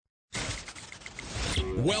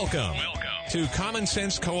Welcome to Common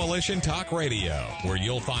Sense Coalition Talk Radio, where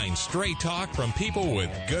you'll find straight talk from people with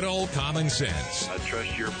good old common sense. I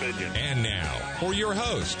trust your opinion. And now, for your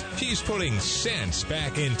host, she's putting sense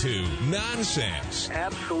back into nonsense.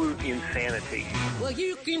 Absolute insanity. Well,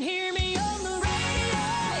 you can hear me on the radio.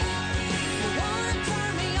 You wanna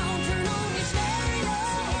turn me on your stereo.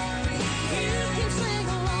 You can sing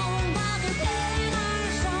along while they're playing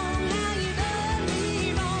our song. How you done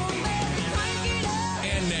me wrong, baby, crank it up.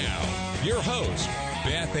 And now, your host,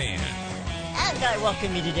 Beth Ann. And I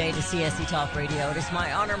welcome you today to CSC Talk Radio. It is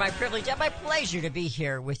my honor, my privilege, and my pleasure to be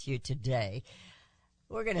here with you today.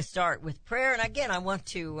 We're going to start with prayer. And again, I want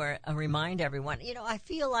to remind everyone, I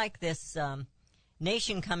feel like this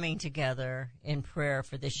nation coming together in prayer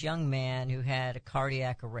for this young man who had a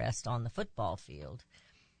cardiac arrest on the football field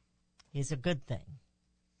is a good thing.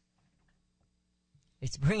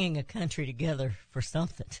 It's bringing a country together for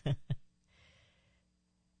something.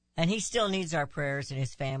 And he still needs our prayers, and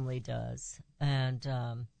his family does, and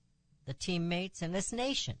the teammates and this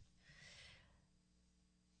nation.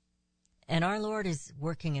 And our Lord is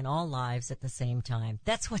working in all lives at the same time.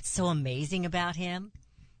 That's what's so amazing about him.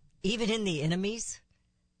 Even in the enemies,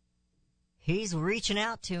 he's reaching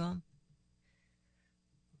out to them.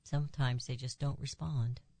 Sometimes they just don't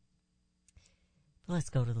respond. But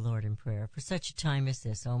let's go to the Lord in prayer. For such a time as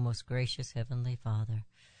this, O most gracious Heavenly Father,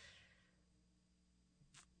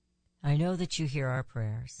 I know that you hear our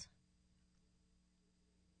prayers.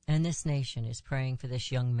 And this nation is praying for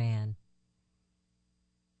this young man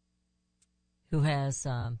who has,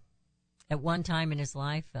 at one time in his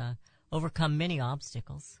life, overcome many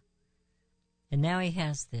obstacles. And now he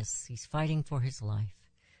has this. He's fighting for his life.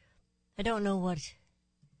 I don't know what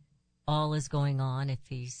all is going on,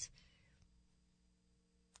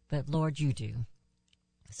 but Lord, you do.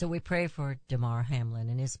 So we pray for Damar Hamlin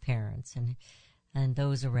and his parents and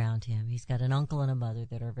those around him. He's got an uncle and a mother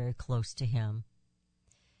that are very close to him.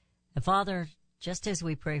 And Father, just as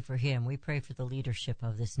we pray for him, we pray for the leadership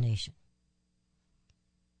of this nation.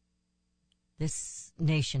 This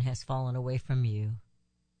nation has fallen away from you,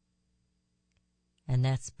 and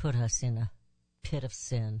that's put us in a pit of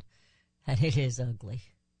sin, and it is ugly.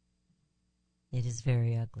 It is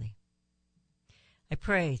very ugly. I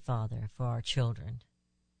pray, Father, for our children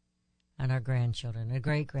and our grandchildren and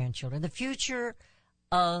great-grandchildren, the future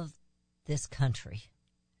of this country.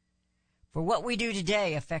 For what we do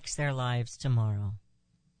today affects their lives tomorrow.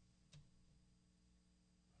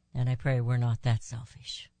 And I pray we're not that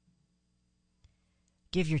selfish.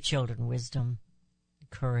 Give your children wisdom,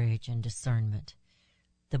 courage, and discernment,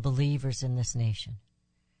 the believers in this nation,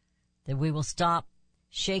 that we will stop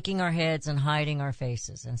shaking our heads and hiding our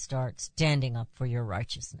faces and start standing up for your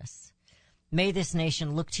righteousness. May this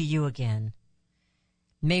nation look to you again.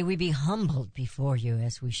 May we be humbled before you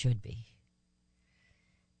as we should be.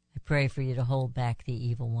 I pray for you to hold back the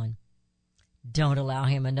evil one. Don't allow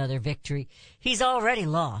him another victory. He's already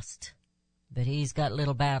lost, but he's got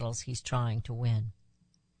little battles he's trying to win.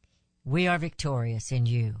 We are victorious in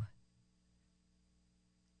you.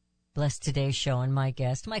 Bless today's show and my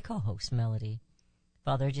guest, my co-host, Melody.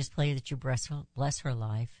 Father, I just pray that you bless her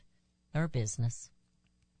life, her business.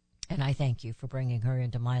 And I thank you for bringing her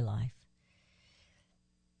into my life.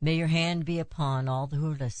 May your hand be upon all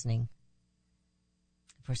who are listening.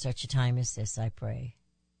 For such a time as this, I pray.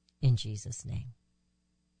 In Jesus' name.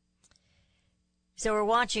 So we're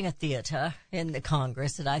watching a theater in the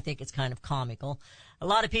Congress, and I think it's kind of comical. A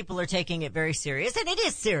lot of people are taking it very serious, and it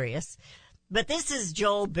is serious. But this is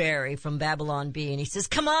Joel Berry from Babylon Bee, and he says,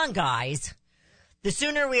 come on, guys. The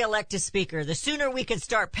sooner we elect a speaker, the sooner we can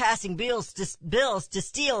start passing bills to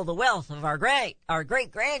steal the wealth of our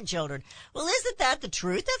great-grandchildren. Well, isn't that the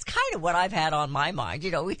truth? That's kind of what I've had on my mind.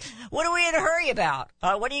 What are we in a hurry about?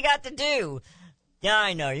 What do you got to do? Yeah,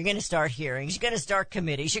 I know. You're going to start hearings. You're going to start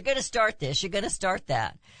committees. You're going to start this. You're going to start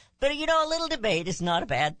that. But, a little debate is not a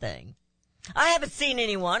bad thing. I haven't seen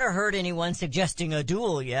anyone or heard anyone suggesting a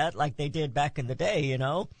duel yet, like they did back in the day,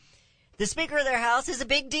 The Speaker of their House is a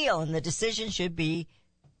big deal, and the decision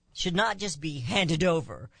should not just be handed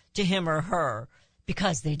over to him or her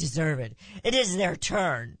because they deserve it. It is their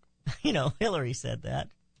turn. Hillary said that.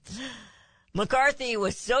 McCarthy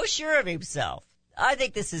was so sure of himself. I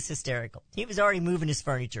think this is hysterical. He was already moving his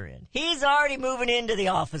furniture in. He's already moving into the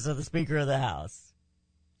office of the Speaker of the House.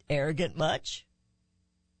 Arrogant much?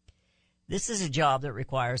 This is a job that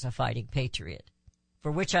requires a fighting patriot,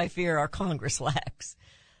 for which I fear our Congress lacks.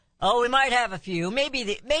 Oh, we might have a few. Maybe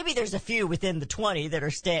there's a few within the 20 that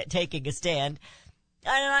are taking a stand.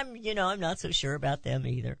 And I'm not so sure about them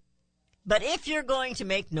either. But if you're going to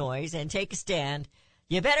make noise and take a stand,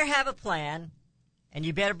 you better have a plan and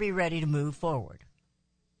you better be ready to move forward.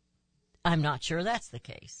 I'm not sure that's the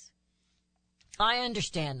case. I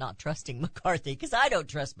understand not trusting McCarthy because I don't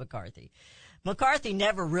trust McCarthy. McCarthy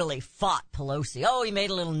never really fought Pelosi. Oh, he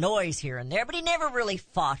made a little noise here and there, but he never really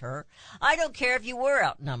fought her. I don't care if you were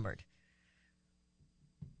outnumbered.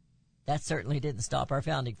 That certainly didn't stop our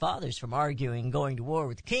founding fathers from arguing and going to war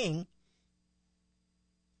with the king.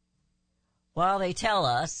 While they tell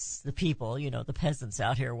us, the people, the peasants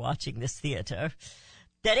out here watching this theater,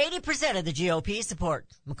 that 80% of the GOP support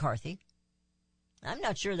McCarthy. I'm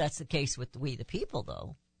not sure that's the case with we the people,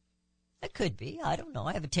 though. It could be. I don't know.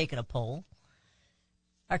 I haven't taken a poll.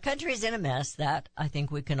 Our country is in a mess. That I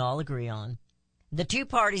think we can all agree on. The two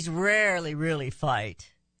parties rarely really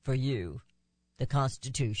fight for you, the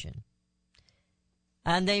Constitution.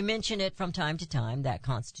 And they mention it from time to time, that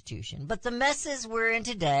Constitution. But the messes we're in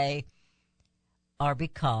today are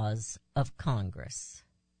because of Congress.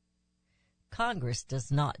 Congress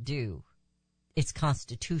does not do its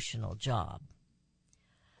constitutional job.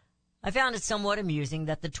 I found it somewhat amusing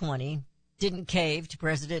that the 20 didn't cave to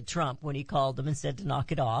President Trump when he called them and said to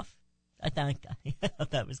knock it off. I thought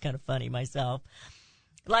that was kind of funny myself.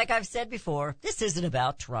 Like I've said before, this isn't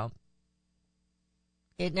about Trump.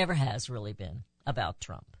 It never has really been about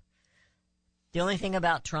Trump. The only thing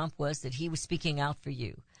about Trump was that he was speaking out for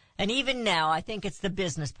you. And even now, I think it's the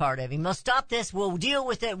business part of him. We'll stop this. We'll deal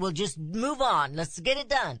with it. We'll just move on. Let's get it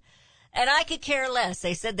done. And I could care less.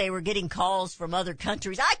 They said they were getting calls from other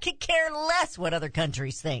countries. I could care less what other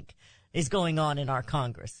countries think is going on in our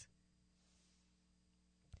Congress.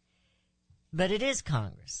 But it is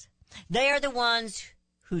Congress. They are the ones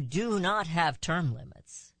who do not have term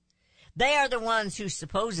limits. They are the ones who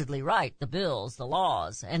supposedly write the bills, the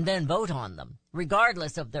laws, and then vote on them,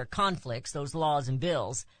 regardless of their conflicts, those laws and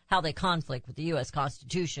bills, how they conflict with the U.S.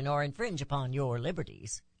 Constitution or infringe upon your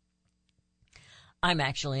liberties. I'm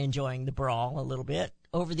actually enjoying the brawl a little bit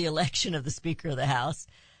over the election of the Speaker of the House.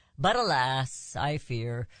 But alas, I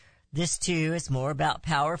fear this too is more about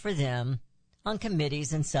power for them on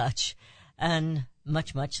committees and such, and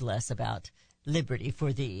much, much less about liberty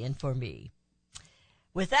for thee and for me.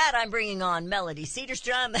 With that, I'm bringing on Melody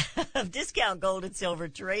Cedarstrom of Discount Gold and Silver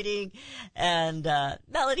Trading. And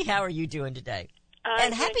Melody, how are you doing today?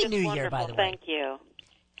 And Happy New Year, by the way. Thank you.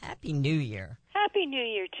 Happy New Year. Happy New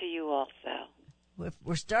Year to you also.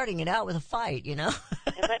 We're starting it out with a fight, And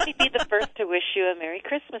let me be the first to wish you a Merry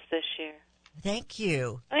Christmas this year. Thank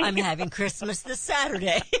you. I'm having Christmas this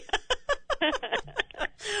Saturday.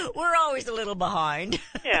 We're always a little behind.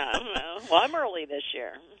 Yeah, well, I'm early this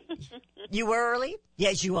year. You were early?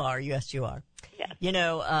 Yes, you are. Yes, you are.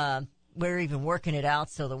 Yes. We're even working it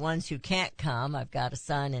out so the ones who can't come, I've got a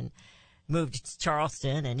son and moved to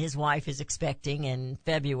Charleston, and his wife is expecting in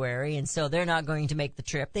February, and so they're not going to make the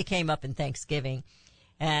trip. They came up in Thanksgiving.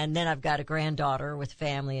 And then I've got a granddaughter with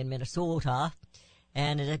family in Minnesota,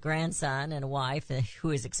 and a grandson and a wife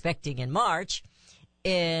who is expecting in March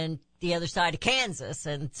in the other side of Kansas.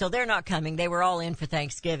 And so they're not coming. They were all in for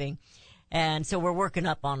Thanksgiving. And so we're working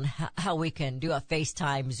up on how we can do a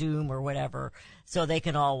FaceTime, Zoom, or whatever, so they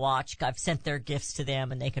can all watch. I've sent their gifts to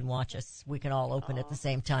them, and they can watch us. We can all open at the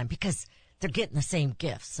same time because they're getting the same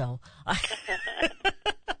gifts. So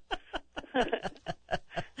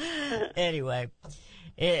anyway,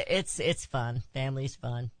 it's fun. Family's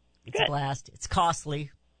fun. It's a blast. It's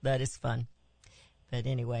costly, but it's fun. But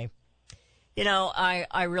anyway,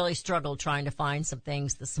 I really struggled trying to find some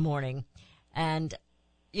things this morning, and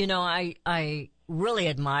I really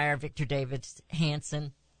admire Victor David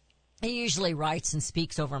Hanson. He usually writes and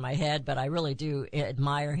speaks over my head, but I really do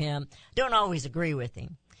admire him. Don't always agree with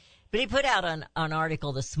him. But he put out an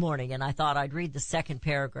article this morning, and I thought I'd read the second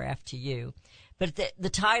paragraph to you. But the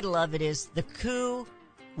title of it is The Coup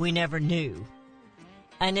We Never Knew.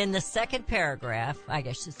 And in the second paragraph, I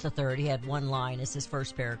guess it's the third, he had one line as his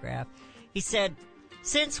first paragraph. He said,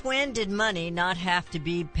 "Since when did money not have to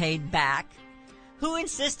be paid back? Who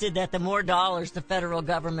insisted that the more dollars the federal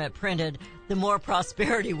government printed, the more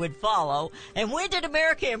prosperity would follow? And when did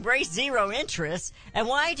America embrace zero interest? And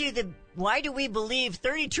why do we believe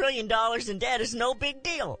 $30 trillion in debt is no big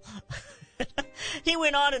deal?" He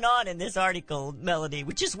went on and on in this article, Melody,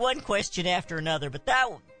 with just one question after another. But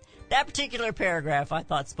that particular paragraph I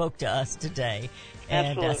thought spoke to us today.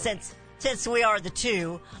 Absolutely. And since we are the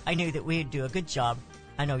two, I knew that we'd do a good job.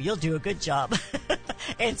 I know you'll do a good job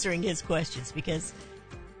answering his questions because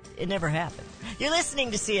it never happened. You're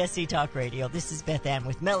listening to CSC Talk Radio. This is Beth Ann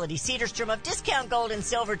with Melody Cedarstrom of Discount Gold and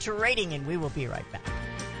Silver Trading, and we will be right back.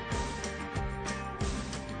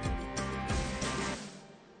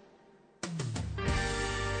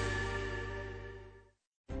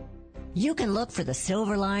 You can look for the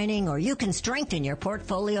silver lining, or you can strengthen your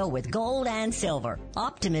portfolio with gold and silver.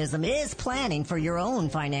 Optimism is planning for your own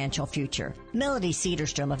financial future. Melody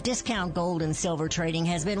Cedarstrom of Discount Gold and Silver Trading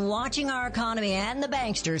has been watching our economy and the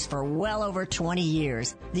banksters for well over 20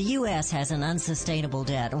 years. The U.S. has an unsustainable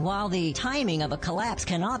debt, and while the timing of a collapse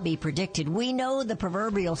cannot be predicted, we know the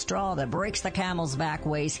proverbial straw that breaks the camel's back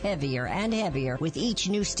weighs heavier and heavier with each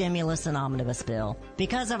new stimulus and omnibus bill.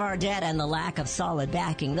 Because of our debt and the lack of solid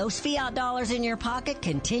backing, those fiat dollars in your pocket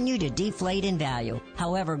continue to deflate in value.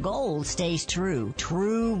 However, gold stays true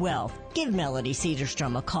wealth. Give Melody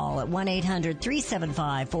Cedarstrom a call at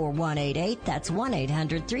 1-800-375-4188. That's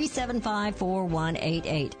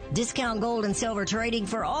 1-800-375-4188. Discount Gold and Silver Trading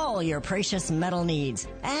for all your precious metal needs.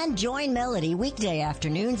 And join Melody weekday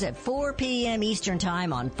afternoons at 4 p.m. Eastern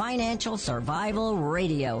Time on Financial Survival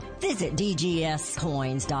Radio. Visit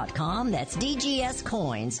dgscoins.com. That's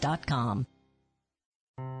dgscoins.com.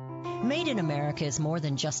 Made in America is more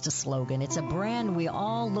than just a slogan. It's a brand we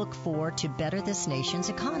all look for to better this nation's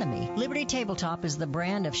economy. Liberty Tabletop is the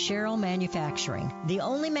brand of Sherrill Manufacturing, the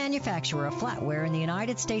only manufacturer of flatware in the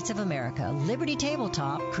United States of America. Liberty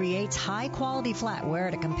Tabletop creates high-quality flatware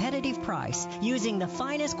at a competitive price using the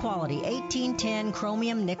finest quality 1810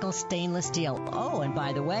 chromium nickel stainless steel. Oh, and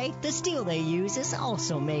by the way, the steel they use is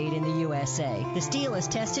also made in the USA. The steel is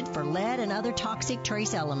tested for lead and other toxic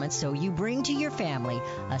trace elements, so you bring to your family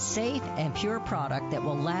a safe and pure product that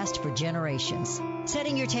will last for generations.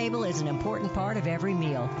 Setting your table is an important part of every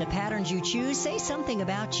meal. The patterns you choose say something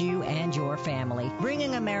about you and your family.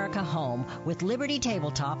 Bringing America home with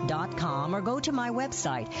LibertyTabletop.com, or go to my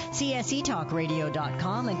website,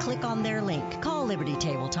 CSETalkRadio.com, and click on their link. Call Liberty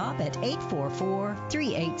Tabletop at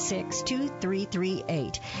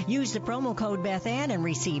 844-386-2338. Use the promo code BethAnn and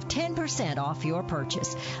receive 10% off your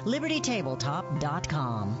purchase.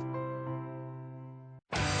 LibertyTabletop.com.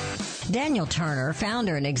 Daniel Turner,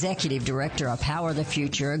 founder and executive director of Power the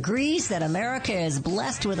Future, agrees that America is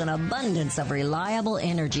blessed with an abundance of reliable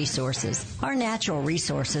energy sources. Our natural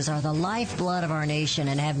resources are the lifeblood of our nation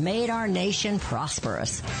and have made our nation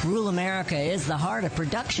prosperous. Rural America is the heart of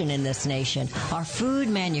production in this nation. Our food,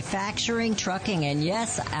 manufacturing, trucking, and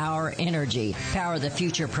yes, our energy. Power the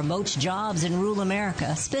Future promotes jobs in rural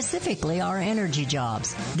America, specifically our energy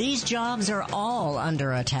jobs. These jobs are all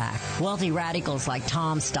under attack. Wealthy radicals like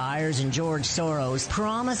Tom Stiers and George Soros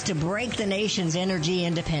promise to break the nation's energy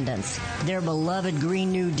independence. Their beloved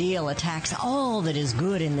Green New Deal attacks all that is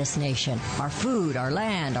good in this nation: our food, our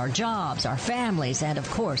land, our jobs, our families, and of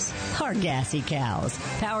course, our gassy cows.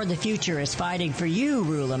 Power the Future is fighting for you,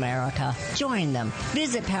 rural America. Join them.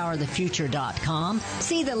 Visit PowerTheFuture.com.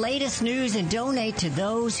 See the latest news and donate to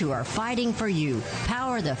those who are fighting for you.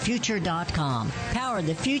 PowerTheFuture.com. Power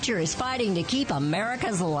the Future is fighting to keep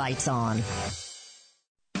America's lights on.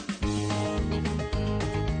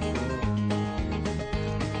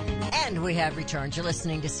 And we have returned. You're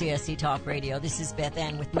listening to CSC Talk Radio. This is Beth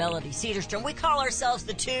Ann with Melody Cedarstrom. We call ourselves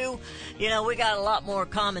the two. You know, we got a lot more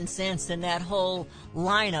common sense than that whole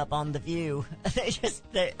lineup on The View.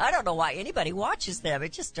 I don't know why anybody watches them.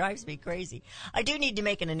 It just drives me crazy. I do need to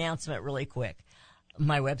make an announcement really quick.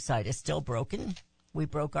 My website is still broken. We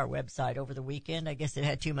broke our website over the weekend. I guess it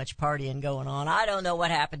had too much partying going on. I don't know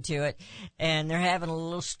what happened to it, and they're having a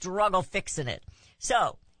little struggle fixing it.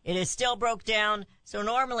 So it is still broke down. So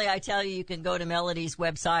normally I tell you can go to Melody's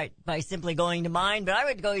website by simply going to mine, but I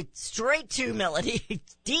would go straight to Melody,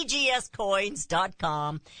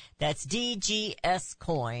 dgscoins.com. That's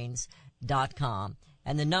dgscoins.com.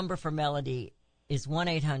 And the number for Melody is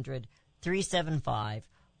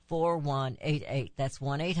 1-800-375-4188. That's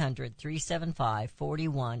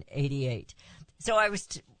 1-800-375-4188. So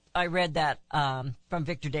I read that from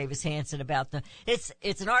Victor Davis Hanson about it's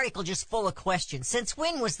an article just full of questions. Since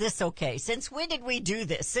when was this okay? Since when did we do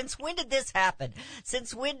this? Since when did this happen?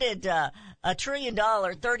 Since when did $1 trillion,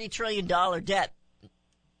 $30 trillion debt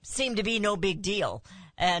seem to be no big deal?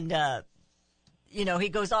 And he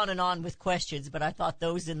goes on and on with questions, but I thought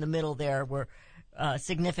those in the middle there were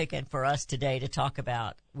significant for us today to talk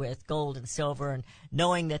about, with gold and silver, and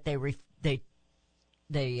knowing that they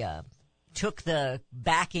took the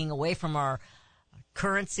backing away from our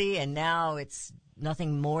currency, and now it's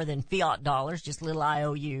nothing more than fiat dollars, just little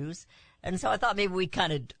IOUs. And so I thought maybe we'd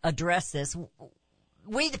kind of address this.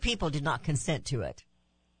 We, the people, did not consent to it.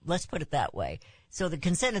 Let's put it that way. So the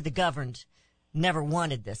consent of the governed never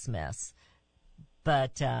wanted this mess.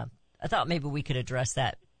 But I thought maybe we could address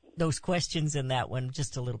those questions in that one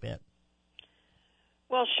just a little bit.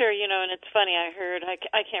 Well, sure, and it's funny, I heard,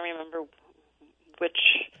 I can't remember which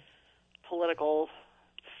political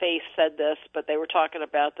face said this, but they were talking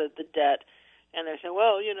about the debt And they're saying,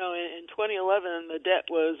 well, in 2011 the debt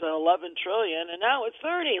was 11 trillion, and now it's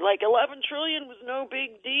 30. Like 11 trillion was no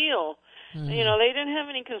big deal. They didn't have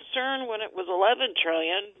any concern when it was 11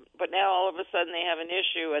 trillion, but now all of a sudden they have an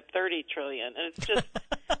issue at 30 trillion, and it's just,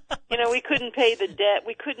 we couldn't pay the debt.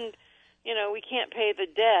 We couldn't, we can't pay the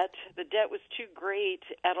debt. The debt was too great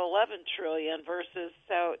at 11 trillion versus,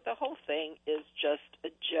 so the whole thing is just a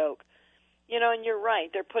joke. And you're right.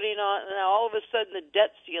 They're putting on, now all of a sudden the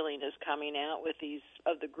debt ceiling is coming out with these,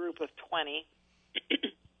 of the group of 20.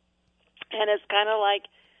 And it's kind of like,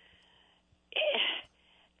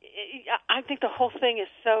 I think the whole thing is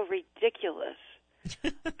so ridiculous.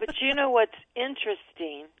 But what's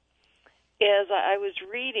interesting is I was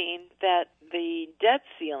reading that the debt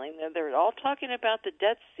ceiling, they're all talking about the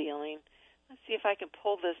debt ceiling. Let's see if I can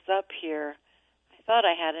pull this up here. I thought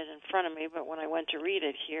I had it in front of me, but when I went to read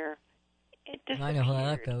it here, it disappeared. I know how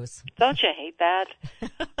that goes. Don't you hate that?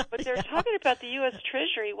 But they're talking about the U.S.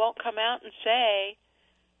 Treasury won't come out and say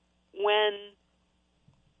when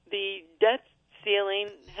the debt ceiling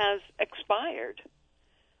has expired.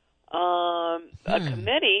 A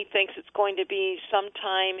committee thinks it's going to be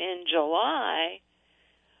sometime in July,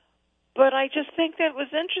 but I just think that it was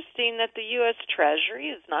interesting that the U.S. Treasury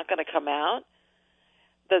is not going to come out.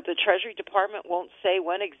 The Treasury Department won't say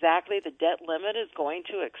when exactly the debt limit is going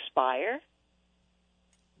to expire.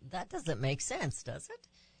 That doesn't make sense, does it?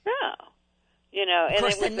 No. Of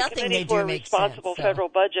course, and then the nothing Committee they do for makes Responsible sense, so. Federal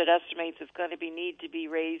Budget estimates it's going to need to be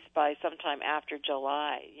raised by sometime after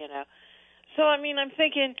July, So, I'm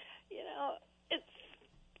thinking, it's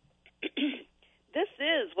this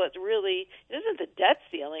is what really, it isn't the debt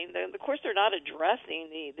ceiling. Of course, they're not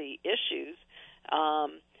addressing the issues.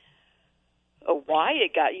 Why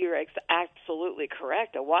it got, you're absolutely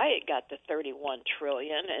correct, why it got to 31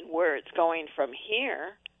 trillion and where it's going from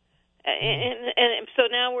here. And so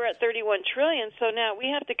now we're at 31 trillion, so now we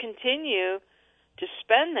have to continue to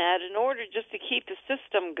spend that in order just to keep the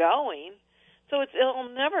system going. So it'll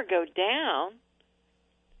never go down.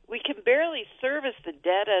 We can barely service the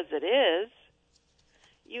debt as it is.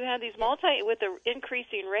 You have these with the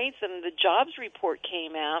increasing rates, and the jobs report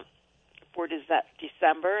came out for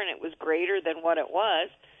December, and it was greater than what it was.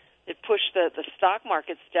 It pushed the stock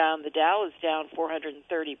markets down. The Dow is down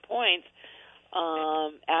 430 points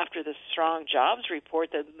after the strong jobs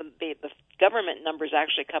report. The government numbers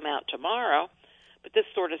actually come out tomorrow, but this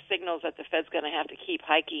sort of signals that the Fed's going to have to keep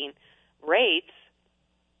hiking rates.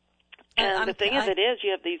 And the thing is,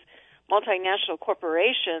 you have these multinational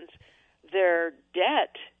corporations, their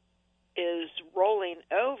debt is rolling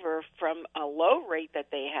over from a low rate that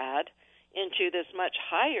they had into this much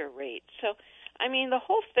higher rate. So, the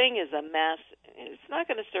whole thing is a mess. It's not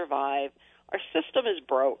going to survive. Our system is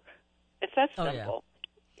broke. It's that simple.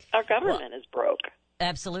 Yeah. Our government is broke.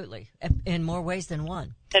 Absolutely. In more ways than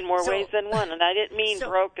one. In more ways than one. And I didn't mean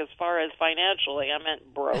broke as far as financially. I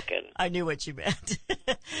meant broken. I knew what you meant.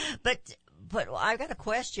 But I've got a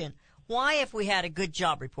question. Why, if we had a good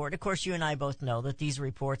job report, of course you and I both know that these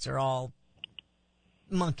reports are all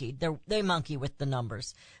monkeyed. They monkey with the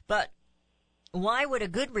numbers. But why would a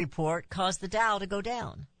good report cause the Dow to go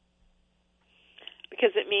down?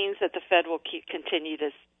 Because it means that the Fed will continue to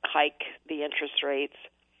hike the interest rates.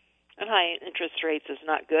 And high interest rates is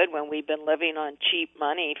not good when we've been living on cheap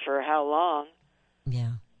money for how long?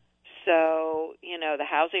 Yeah. So, the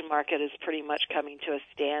housing market is pretty much coming to a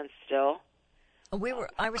standstill.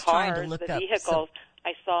 I was trying to look the up vehicles.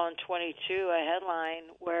 I saw in 22 a headline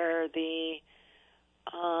where the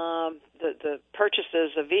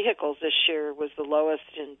purchases of vehicles this year was the lowest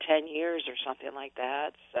in 10 years or something like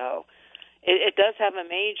that. So it does have a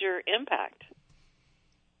major impact.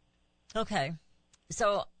 Okay.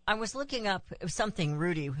 So I was looking up something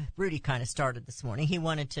Rudy kind of started this morning. He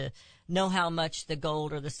wanted to know how much the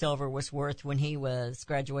gold or the silver was worth when he was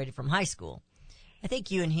graduated from high school. I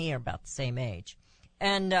think you and he are about the same age.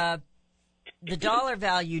 And the dollar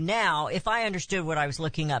value now, if I understood what I was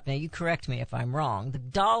looking up, now you correct me if I'm wrong, the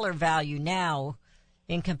dollar value now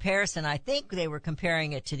in comparison, I think they were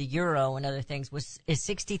comparing it to the euro and other things, is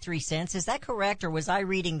 63 cents. Is that correct, or was I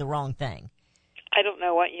reading the wrong thing? I don't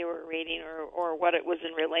know what you were reading or what it was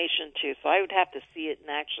in relation to, so I would have to see it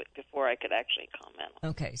before I could actually comment.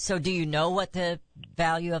 Okay, so do you know what the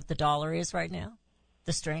value of the dollar is right now?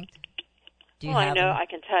 The strength? I know. I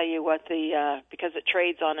can tell you what because it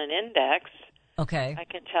trades on an index. Okay. I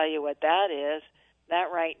can tell you what that is.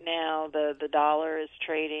 That right now, the dollar is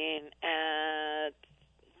trading at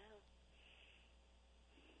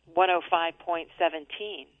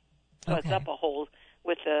 105.17. So It's up a whole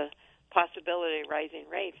with the possibility of rising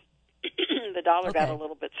rates. The dollar got a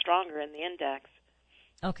little bit stronger in the index.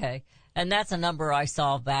 Okay. And that's a number I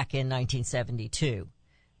saw back in 1972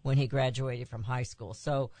 when he graduated from high school.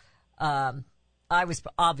 So, I was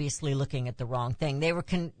obviously looking at the wrong thing. They were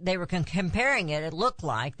comparing it. It looked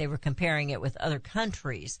like they were comparing it with other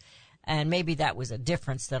countries. And maybe that was a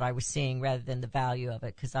difference that I was seeing rather than the value of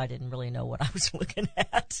it, because I didn't really know what I was looking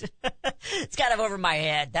at. It's kind of over my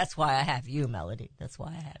head. That's why I have you, Melody. That's why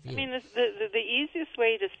I have you. I mean, the easiest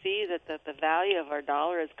way to see that the value of our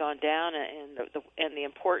dollar has gone down and the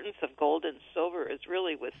importance of gold and silver is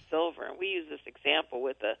really with silver. And we use this example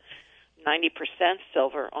with the 90%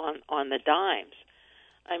 silver on the dimes.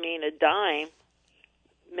 I mean, a dime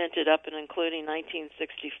minted up and including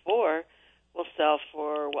 1964 will sell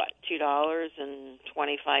for, what, $2.25,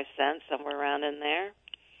 somewhere around in there.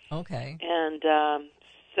 Okay. And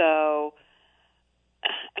so,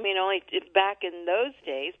 I mean, back in those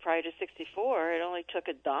days, prior to 64, it only took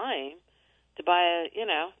a dime to buy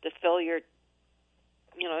to fill your,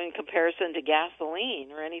 in comparison to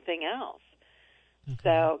gasoline or anything else. Okay.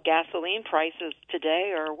 So gasoline prices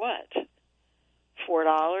today are what? $4 or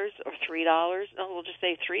 $3? No, we'll just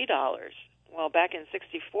say $3. Well, back in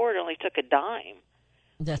 64, it only took a dime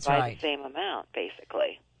That's to buy right. the same amount,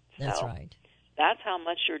 basically. That's so right. That's how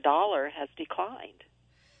much your dollar has declined.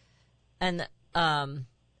 And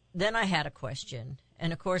then I had a question.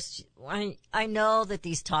 And, of course, I know that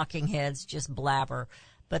these talking heads just blabber,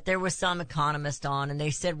 but there was some economist on, and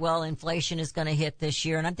they said, well, inflation is going to hit this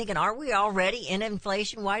year. And I'm thinking, are we already in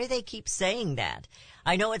inflation? Why do they keep saying that?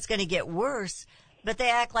 I know it's going to get worse, but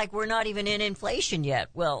they act like we're not even in inflation yet.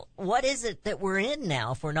 Well, what is it that we're in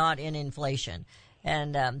now if we're not in inflation?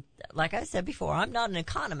 And like I said before, I'm not an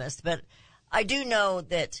economist, but I do know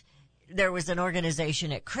that there was an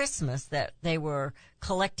organization at Christmas that they were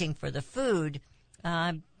collecting for the food.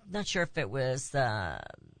 I'm not sure if it was the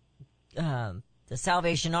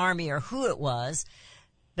Salvation Army or who it was,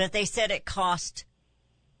 but they said it cost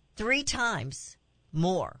 3 times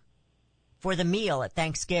more for the meal at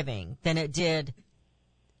Thanksgiving than it did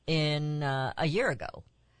in a year ago.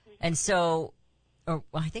 And so, or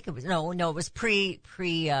I think it was, no, it was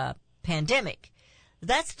pre-pandemic.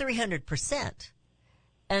 That's 300%.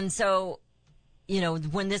 And so,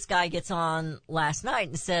 when this guy gets on last night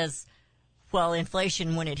and says, well,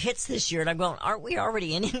 inflation when it hits this year, and I'm going, aren't we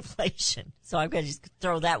already in inflation? So I'm going to just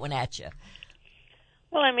throw that one at you.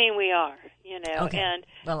 Well, I mean, we are, Okay. and,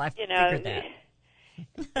 well, I figured that.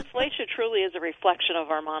 Inflation truly is a reflection of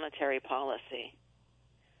our monetary policy.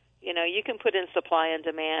 You can put in supply and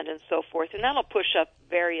demand and so forth, and that'll push up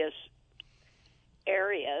various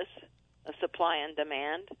areas of supply and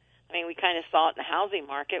demand. I mean, we kind of saw it in the housing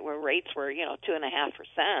market where rates were,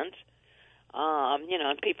 2.5%.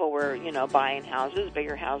 And people were, buying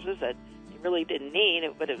bigger houses that they really didn't need,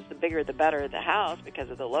 but it was the bigger the better the house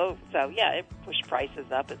because of the low. So, yeah, it pushed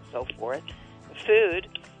prices up and so forth. Food,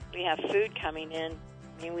 we have food coming in.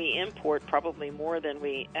 I mean, we import probably more than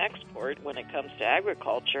we export when it comes to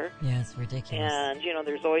agriculture. Yeah, it's ridiculous. And,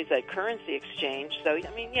 there's always that currency exchange. So,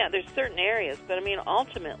 I mean, yeah, there's certain areas. But, I mean,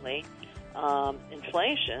 ultimately,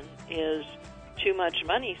 inflation is too much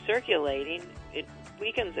money circulating. It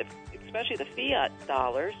weakens, especially the fiat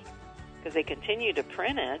dollars, because they continue to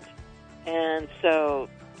print it. And so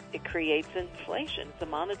it creates inflation. It's a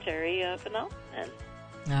monetary phenomenon.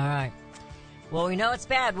 All right. Well, we know it's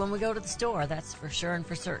bad when we go to the store. That's for sure and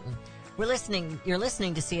for certain. You're listening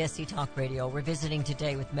to CSC Talk Radio. We're visiting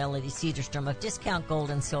today with Melody Cederstrom of Discount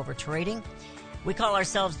Gold and Silver Trading. We call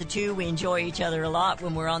ourselves the two. We enjoy each other a lot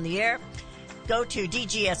when we're on the air. Go to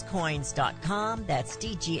dgscoins.com. That's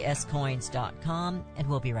dgscoins.com, and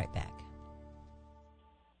we'll be right back.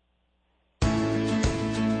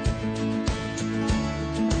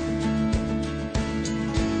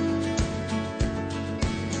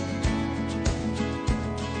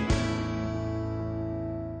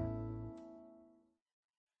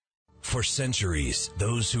 For centuries,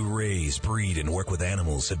 those who raise, breed, and work with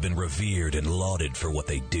animals have been revered and lauded for what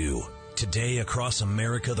they do. Today, across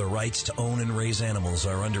America, the rights to own and raise animals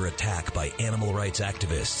are under attack by animal rights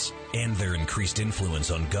activists and their increased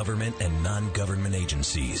influence on government and non-government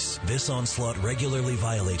agencies. This onslaught regularly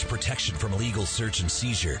violates protection from illegal search and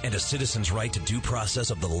seizure and a citizen's right to due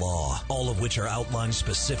process of the law, all of which are outlined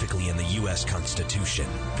specifically in the U.S. Constitution.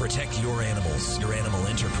 Protect your animals, your animal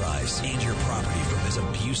enterprise, and your property from this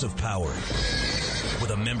abuse of power.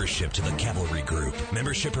 with a membership to the Cavalry Group.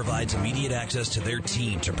 Membership provides immediate access to their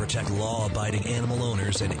team to protect law-abiding animal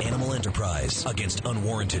owners and animal enterprise against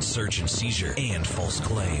unwarranted search and seizure and false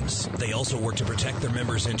claims. They also work to protect their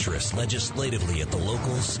members' interests legislatively at the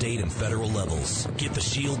local, state, and federal levels. Get the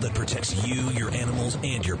shield that protects you, your animals,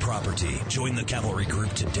 and your property. Join the Cavalry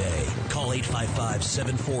Group today. Call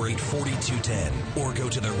 855-748-4210 or go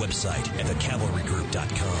to their website at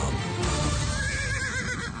thecavalrygroup.com.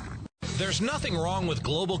 There's nothing wrong with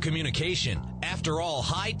global communication. After all,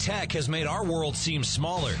 high tech has made our world seem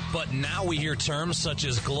smaller, but now we hear terms such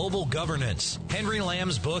as global governance. Henry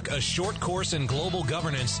Lamb's book, A Short Course in Global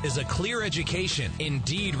Governance, is a clear education,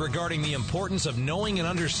 indeed, regarding the importance of knowing and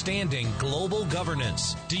understanding global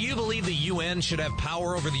governance. Do you believe the UN should have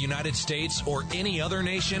power over the United States or any other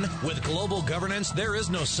nation? With global governance, there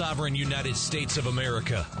is no sovereign United States of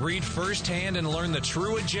America. Read firsthand and learn the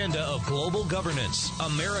true agenda of global governance.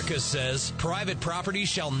 America says private property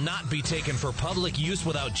shall not be taken for public use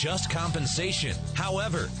without just compensation.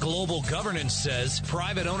 However, global governance says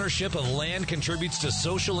private ownership of land contributes to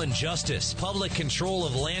social injustice. Public control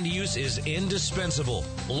of land use is indispensable.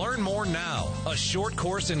 Learn more now. A Short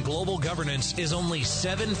Course in Global Governance is only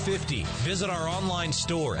 $7.50. Visit our online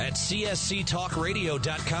store at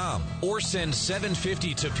csctalkradio.com or send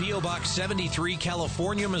 $7.50 to P.O. Box 73,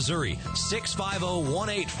 California, Missouri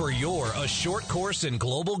 65018 for your A Short Course in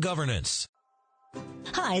Global Governance.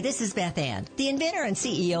 Hi, this is Beth Ann. The inventor and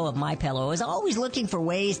CEO of MyPillow is always looking for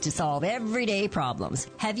ways to solve everyday problems.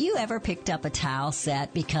 Have you ever picked up a towel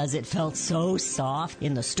set because it felt so soft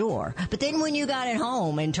in the store, but then when you got it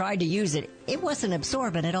home and tried to use it, it wasn't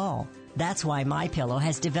absorbent at all? That's why MyPillow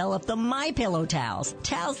has developed the MyPillow towels.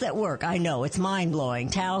 Towels that work. I know, it's mind-blowing.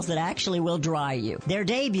 Towels that actually will dry you. They're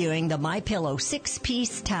debuting the MyPillow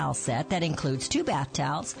 6-piece towel set that includes 2 bath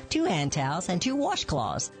towels, 2 hand towels, and 2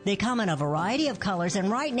 washcloths. They come in a variety of colors,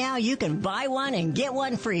 and right now you can buy one and get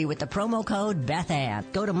one free with the promo code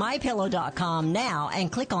BethAnn. Go to MyPillow.com now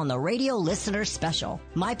and click on the radio listener special.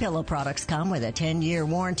 MyPillow products come with a 10-year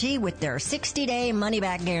warranty with their 60-day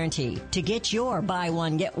money-back guarantee. To get your buy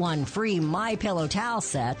one, get one free MyPillow towel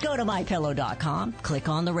set, go to MyPillow.com, click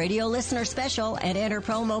on the radio listener special, and enter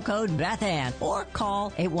promo code BethAnn, or call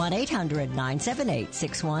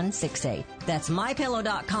 1-800-978-6168. That's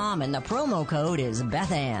MyPillow.com, and the promo code is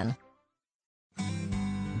BethAnn.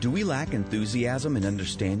 Do we lack enthusiasm and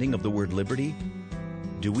understanding of the word liberty?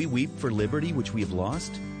 Do we weep for liberty which we have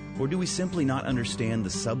lost? Or do we simply not understand the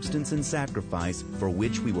substance and sacrifice for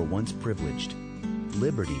which we were once privileged?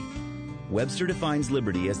 Liberty. Webster defines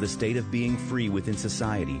liberty as the state of being free within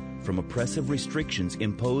society from oppressive restrictions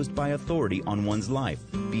imposed by authority on one's life,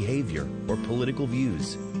 behavior, or political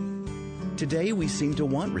views. Today we seem to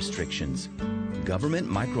want restrictions. Government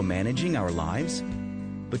micromanaging our lives?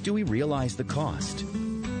 But do we realize the cost?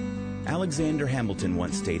 Alexander Hamilton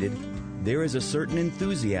once stated, "There is a certain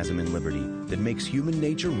enthusiasm in liberty that makes human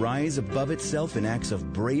nature rise above itself in acts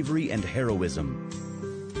of bravery and heroism."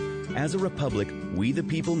 As a republic, we the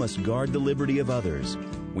people must guard the liberty of others.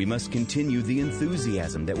 We must continue the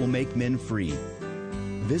enthusiasm that will make men free.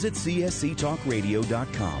 Visit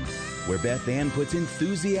csctalkradio.com, where Beth Ann puts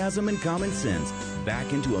enthusiasm and common sense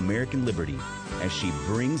back into American liberty as she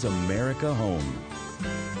brings America home.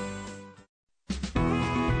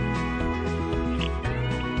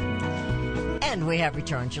 And we have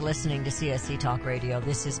returned. You're listening to CSC Talk Radio.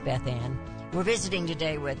 This is Beth Ann. We're visiting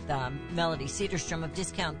today with Melody Cedarstrom of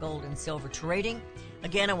Discount Gold and Silver Trading.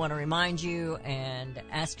 Again, I want to remind you and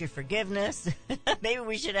ask your forgiveness. Maybe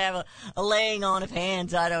we should have a laying on of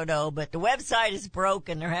hands. I don't know. But the website is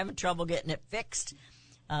broken. They're having trouble getting it fixed.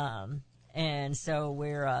 And so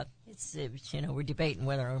we're debating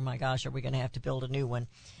whether, oh my gosh, are we going to have to build a new one?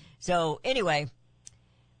 So anyway,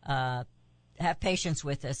 have patience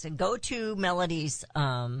with us and go to Melody's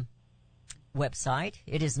website.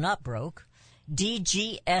 It is not broke.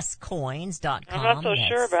 DGScoins.com. I'm not so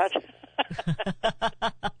sure about it.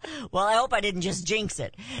 Well, I hope I didn't just jinx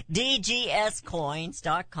it.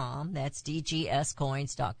 DGScoins.com. That's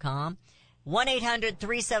DGScoins.com.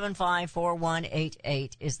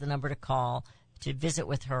 1-800-375-4188 is the number to call to visit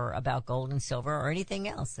with her about gold and silver or anything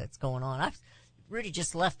else that's going on. Rudy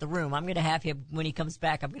just left the room. I'm going to have him, when he comes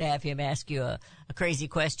back, I'm going to have him ask you a crazy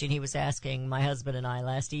question he was asking my husband and I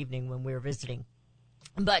last evening when we were visiting.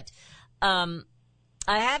 But I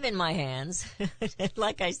have in my hands,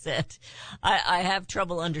 like I said, I have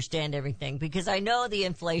trouble understand everything because I know the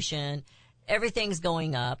inflation, everything's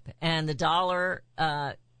going up, and the dollar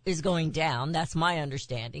is going down. That's my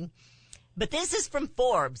understanding. But this is from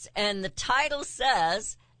Forbes, and the title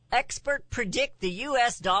says, "Expert predict the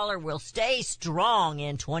U.S. dollar will stay strong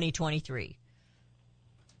in 2023.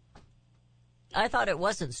 I thought it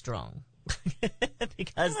wasn't strong.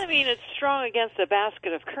 Because Well, I mean, it's strong against the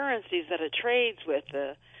basket of currencies that it trades with.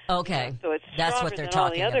 okay, So it's that's stronger what they're than all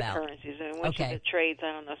talking the other about. currencies. And once Okay. you get trades,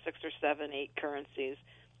 I don't know, 6 or 7, 8 currencies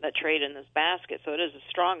that trade in this basket. So it is the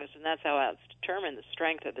strongest, and that's how it's determined the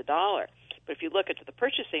strength of the dollar. But if you look at the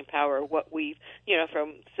purchasing power, what we've,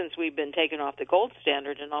 since we've been taken off the gold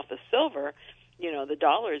standard and off the silver, the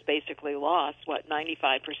dollar has basically lost,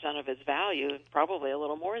 95% of its value, and probably a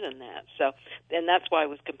little more than that. So, and that's why I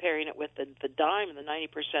was comparing it with the dime and the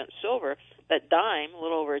 90% silver. That dime, a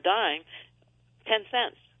little over a dime, 10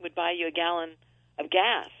 cents would buy you a gallon of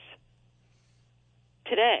gas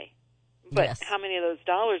today. But Yes. how many of those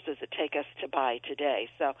dollars does it take us to buy today?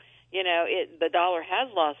 So, the dollar has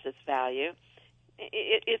lost its value.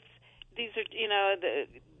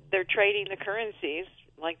 They're trading the currencies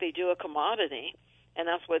like they do a commodity, and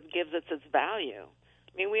that's what gives it its value.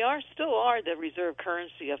 I mean, we still are the reserve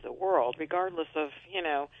currency of the world, regardless of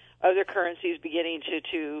other currencies beginning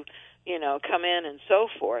to come in and so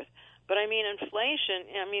forth. But I mean, inflation.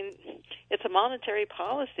 I mean, it's a monetary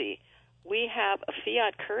policy. We have a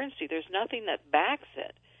fiat currency. There's nothing that backs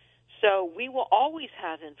it. So we will always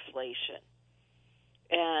have inflation.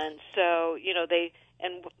 And so,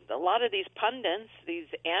 and a lot of these pundits, these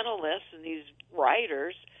analysts, and these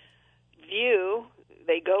writers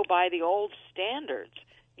they go by the old standards.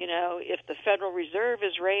 If the Federal Reserve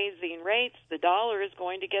is raising rates, the dollar is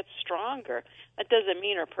going to get stronger. That doesn't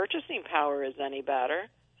mean our purchasing power is any better.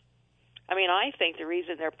 I mean, I think the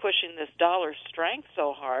reason they're pushing this dollar strength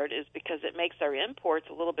so hard is because it makes our imports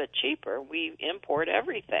a little bit cheaper. We import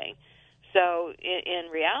everything. So in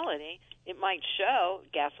reality, it might show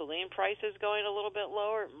gasoline prices going a little bit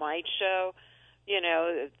lower. It might show,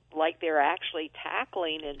 like they're actually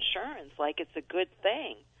tackling insurance, like it's a good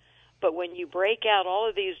thing. But when you break out all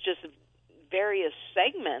of these just various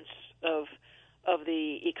segments of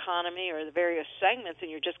the economy or the various segments, and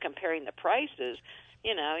you're just comparing the prices,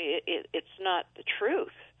 it's not the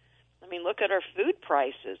truth. I mean, look at our food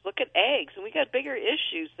prices. Look at eggs, and we got bigger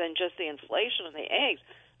issues than just the inflation of the eggs.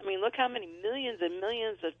 I mean, look how many millions and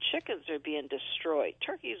millions of chickens are being destroyed.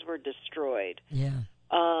 Turkeys were destroyed. Yeah.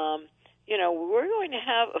 We're going to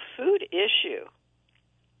have a food issue.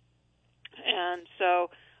 And so,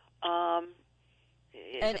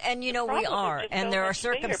 we are, and there are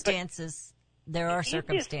circumstances. There are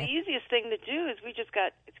circumstances. The easiest thing to do is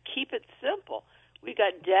keep it simple. We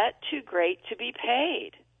got debt too great to be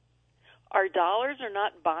paid. Our dollars are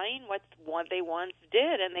not buying what they once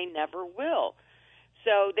did, and they never will.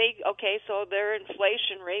 So so their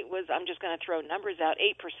inflation rate was, I'm just going to throw numbers out,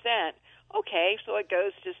 8%. Okay, so it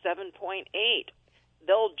goes to 7.8.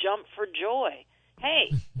 They'll jump for joy.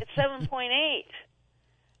 Hey, it's 7.8.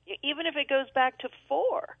 Even if it goes back to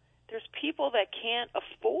 4, there's people that can't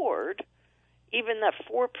afford even that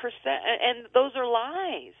 4%, and those are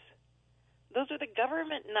lies. Those are the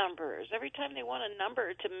government numbers. Every time they want a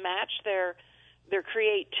number to match their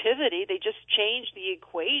creativity, they just change the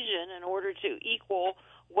equation in order to equal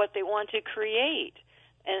what they want to create.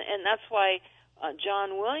 And that's why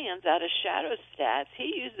John Williams out of Shadow Stats,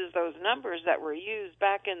 he uses those numbers that were used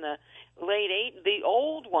back in the late 80s, the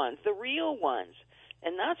old ones, the real ones.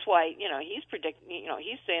 And that's why, he's predicting,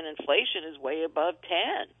 he's saying inflation is way above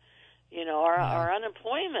 10. Our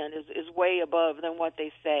unemployment is way above than what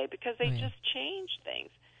they say because they just change things.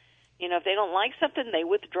 If they don't like something, they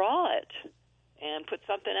withdraw it and put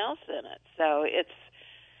something else in it. So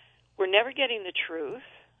we're never getting the truth,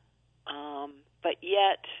 but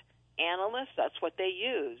yet analysts, that's what they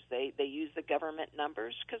use. They use the government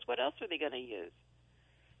numbers because what else are they going to use?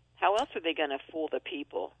 How else are they going to fool the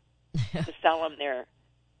people to sell them their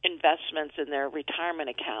investments in their retirement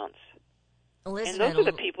accounts? Well, and those are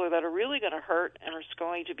the people that are really going to hurt and are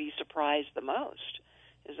going to be surprised the most,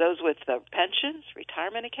 is those with the pensions,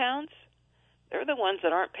 retirement accounts. They're the ones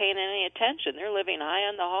that aren't paying any attention. They're living high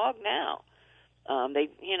on the hog now. And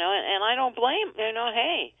I don't blame,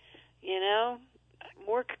 hey,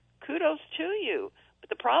 more kudos to you. But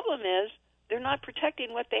the problem is they're not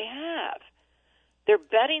protecting what they have. They're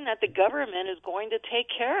betting that the government is going to take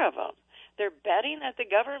care of them. They're betting that the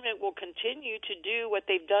government will continue to do what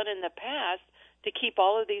they've done in the past to keep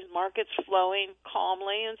all of these markets flowing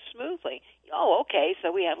calmly and smoothly. Oh, okay,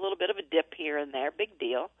 so we had a little bit of a dip here and there, big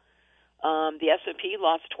deal. The S&P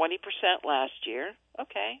lost 20% last year.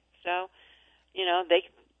 Okay, so,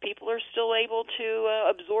 people are still able to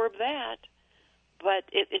absorb that. But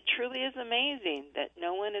it truly is amazing that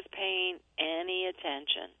no one is paying any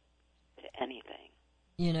attention to anything.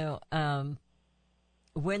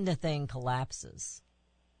 When the thing collapses,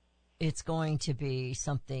 it's going to be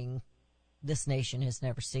something this nation has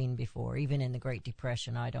never seen before, even in the Great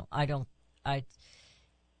Depression.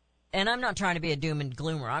 And I'm not trying to be a doom and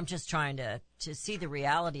gloomer. I'm just trying to see the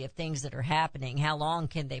reality of things that are happening. How long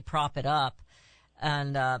can they prop it up?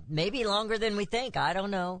 And maybe longer than we think. I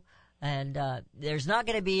don't know. And there's not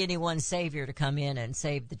going to be any one savior to come in and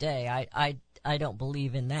save the day. I don't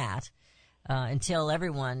believe in that until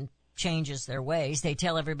everyone changes their ways. They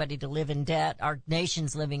tell everybody to live in debt. Our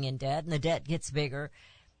nation's living in debt, and the debt gets bigger.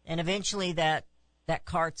 And eventually that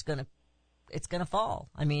cart's going to fall.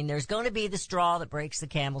 I mean, there's going to be the straw that breaks the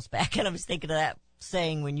camel's back. And I was thinking of that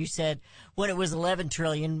saying when you said when it was 11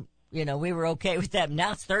 trillion, we were okay with that.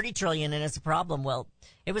 Now it's 30 trillion and it's a problem. Well,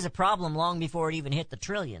 it was a problem long before it even hit the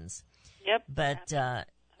trillions. Yep. But,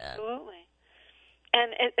 absolutely.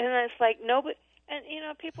 And it's like nobody, and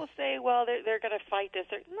people say, well, they're going to fight this.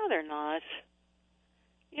 No, they're not.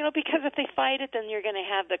 Because if they fight it, then you're going to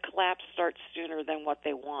have the collapse start sooner than what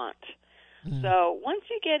they want. So once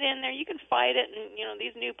you get in there, you can fight it, and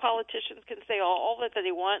these new politicians can say all that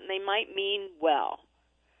they want, and they might mean well.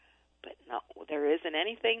 But no, there isn't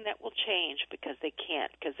anything that will change because they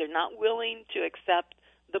can't, because they're not willing to accept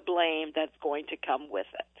the blame that's going to come with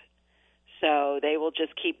it. So they will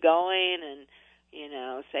just keep going and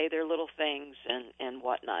say their little things and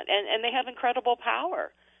whatnot. And they have incredible power.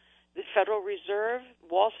 The Federal Reserve,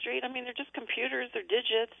 Wall Street, they're just computers, they're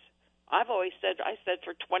digits. I said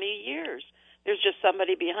for 20 years, there's just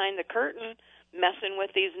somebody behind the curtain messing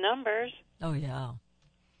with these numbers. Oh, yeah.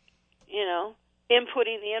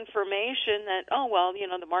 Inputting the information that,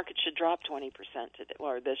 the market should drop 20% today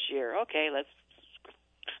or this year. Okay, let's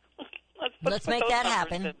make that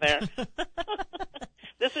happen. In there.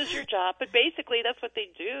 This is your job. But basically, that's what they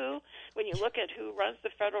do. When you look at who runs the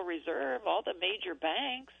Federal Reserve, all the major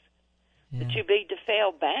banks, the too big to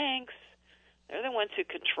fail banks, they're the ones who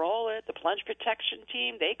control it. The plunge protection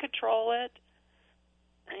team, they control it.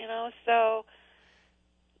 So,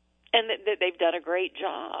 and they've done a great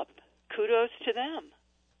job. Kudos to them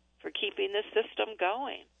for keeping this system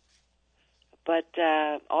going. But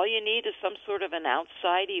all you need is some sort of an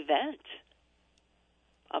outside event.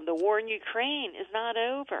 The war in Ukraine is not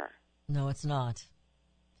over. No, it's not.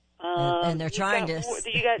 And they're trying to.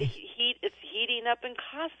 You got heat. It's heating up in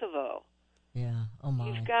Kosovo. Yeah. Oh my.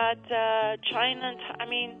 You've got China.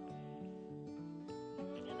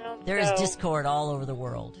 There is discord all over the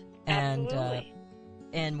world, absolutely.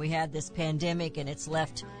 And we had this pandemic, and it's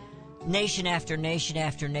left nation after nation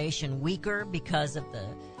after nation weaker because of the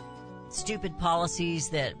stupid policies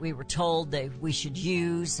that we were told that we should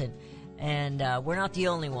use, and we're not the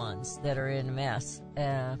only ones that are in a mess,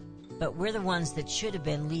 but we're the ones that should have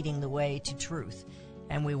been leading the way to truth,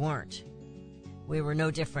 and we weren't. We were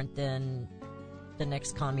no different than the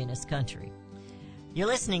next communist country. You're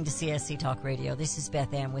listening to CSC Talk Radio. This is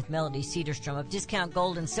Beth Ann with Melody Cedarstrom of Discount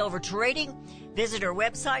Gold and Silver Trading. Visit her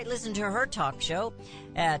website, listen to her talk show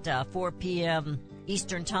at 4 p.m.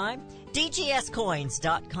 Eastern Time.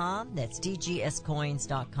 DGScoins.com. That's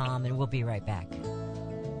DGScoins.com, and we'll be right back.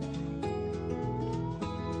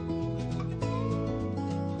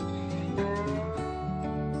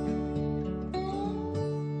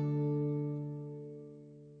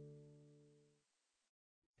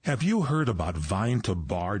 Have you heard about Vine to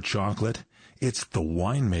Bar chocolate? It's the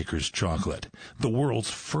winemaker's chocolate, the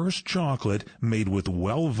world's first chocolate made with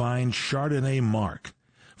well-vined Chardonnay marc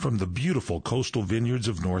from the beautiful coastal vineyards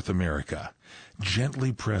of North America.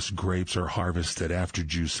 Gently pressed grapes are harvested after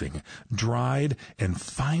juicing, dried and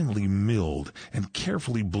finely milled and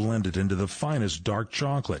carefully blended into the finest dark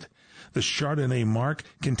chocolate. The Chardonnay marc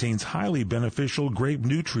contains highly beneficial grape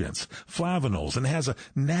nutrients, flavanols, and has a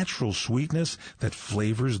natural sweetness that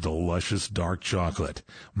flavors the luscious dark chocolate.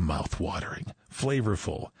 Mouth-watering,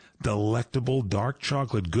 flavorful, delectable dark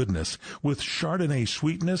chocolate goodness with Chardonnay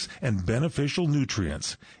sweetness and beneficial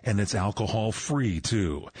nutrients. And it's alcohol-free,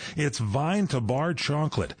 too. It's Vine to Bar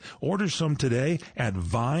chocolate. Order some today at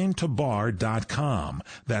vinetobar.com.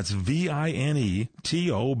 That's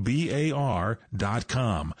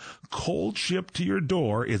VINETOBAR.com. Cold shipped to your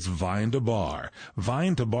door, it's Vine to Bar.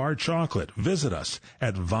 Vine to Bar chocolate. Visit us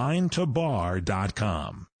at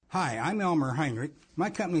vinetobar.com. Hi, I'm Elmer Heinrich. My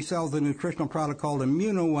company sells a nutritional product called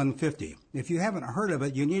Immuno 150. If you haven't heard of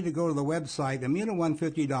it, you need to go to the website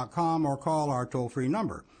immuno150.com or call our toll-free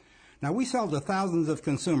number. Now, we sell to thousands of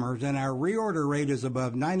consumers, and our reorder rate is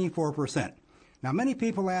above 94%. Now, many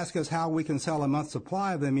people ask us how we can sell a month's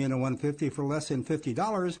supply of Immuno 150 for less than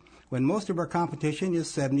 $50 when most of our competition is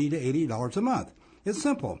 $70 to $80 a month. It's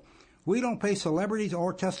simple. We don't pay celebrities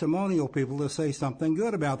or testimonial people to say something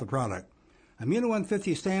good about the product. Immuno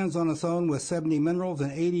 150 stands on its own with 70 minerals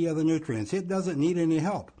and 80 other nutrients. It doesn't need any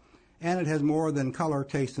help. and it has more than color,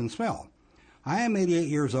 taste, and smell. I am 88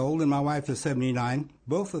 years old, and my wife is 79,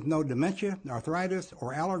 both with no dementia, arthritis,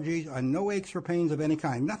 or allergies, and no aches or pains of any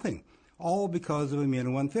kind. Nothing. All because of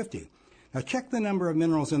Immuno 150. Now check the number of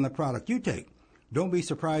minerals in the product you take. Don't be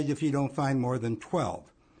surprised if you don't find more than 12.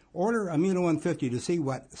 Order Immuno 150 to see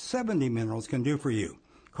what 70 minerals can do for you.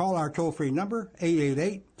 Call our toll-free number,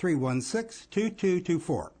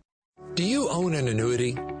 888-316-2224. Do you own an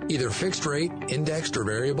annuity, either fixed rate, indexed, or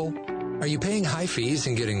variable? Are you paying high fees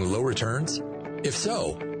and getting low returns? If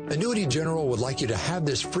so, Annuity General would like you to have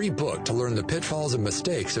this free book to learn the pitfalls and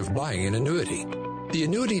mistakes of buying an annuity. The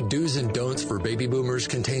Annuity Do's and Don'ts for Baby Boomers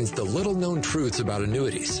contains the little-known truths about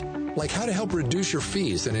annuities, like how to help reduce your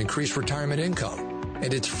fees and increase retirement income.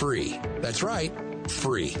 And it's free. That's right,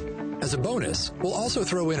 free. As a bonus, we'll also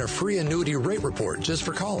throw in a free annuity rate report just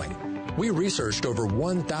for calling. We researched over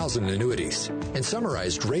 1,000 annuities and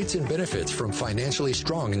summarized rates and benefits from financially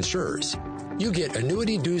strong insurers. You get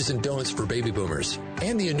Annuity Do's and Don'ts for Baby Boomers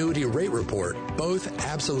and the Annuity Rate Report, both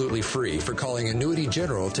absolutely free for calling Annuity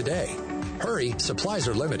General today. Hurry, supplies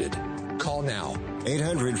are limited. Call now.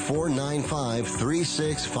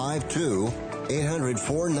 800-495-3652.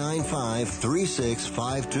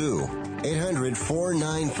 800-495-3652.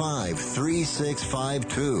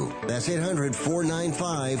 800-495-3652. That's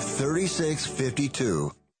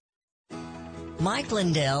 800-495-3652. Mike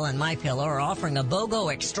Lindell and MyPillow are offering a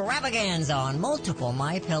BOGO extravaganza on multiple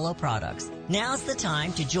MyPillow products. Now's the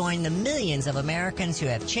time to join the millions of Americans who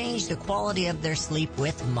have changed the quality of their sleep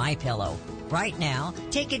with MyPillow. Right now,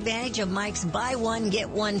 take advantage of Mike's buy one, get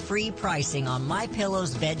one free pricing on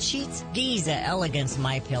MyPillow's bed sheets, Giza Elegance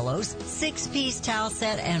MyPillows, 6-piece towel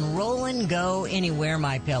set, and Roll and Go Anywhere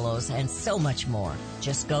MyPillows, and so much more.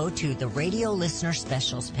 Just go to the Radio Listener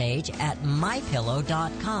Specials page at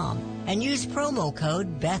MyPillow.com and use promo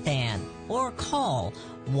code BethAnn or call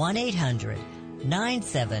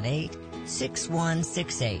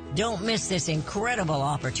 1-800-978-6168. Don't miss this incredible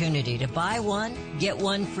opportunity to buy one, get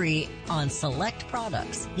one free on select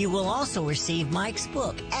products. You will also receive Mike's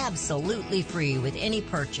book absolutely free with any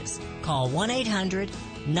purchase. Call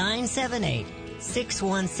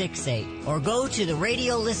 1-800-978-6168 or go to the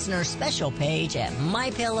Radio Listener Special page at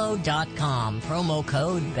MyPillow.com. Promo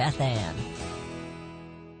code BethAnn.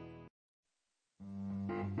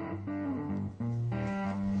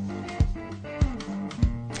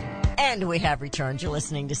 And we have returned. You're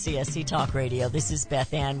listening to CSC Talk Radio. This is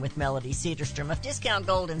Beth Ann with Melody Cedarstrom of Discount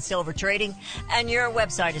Gold and Silver Trading. And your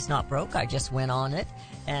website is not broke. I just went on it,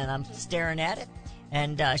 and I'm staring at it.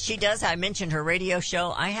 And she does. I mentioned her radio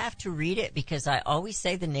show. I have to read it because I always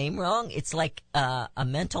say the name wrong. It's like a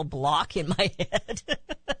mental block in my head.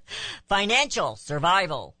 Financial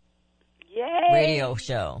Survival. Yay! Radio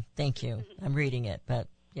show. Thank you. I'm reading it, but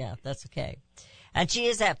yeah, that's okay. And she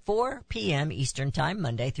is at 4 p.m. Eastern Time,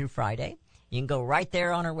 Monday through Friday. You can go right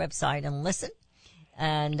there on her website and listen.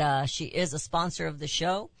 And she is a sponsor of the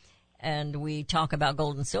show. And we talk about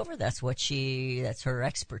gold and silver. That's her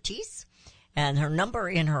expertise. And her number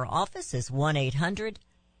in her office is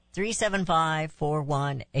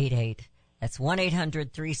 1-800-375-4188. That's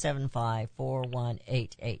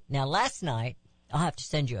 1-800-375-4188. Now, last night, I'll have to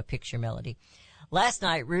send you a picture, Melody. Last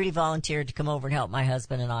night, Rudy volunteered to come over and help my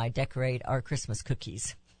husband and I decorate our Christmas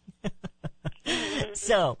cookies.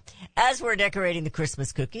 So, as we're decorating the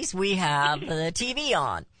Christmas cookies, we have the TV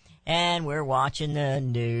on. And we're watching the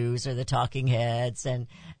news or the talking heads. And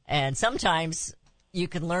sometimes you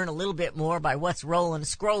can learn a little bit more by what's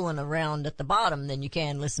scrolling around at the bottom than you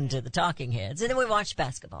can listen to the talking heads. And then we watched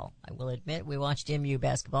basketball. I will admit, we watched MU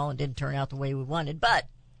basketball and didn't turn out the way we wanted. But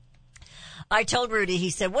I told Rudy, he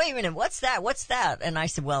said, wait a minute, what's that? What's that? And I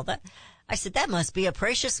said, that must be a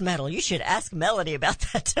precious metal. You should ask Melody about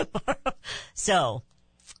that tomorrow. So,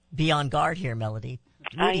 be on guard here, Melody.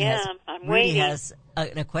 I'm waiting. Rudy has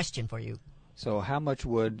a question for you. So how much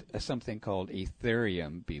would something called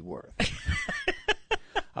Ethereum be worth?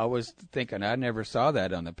 I was thinking, I never saw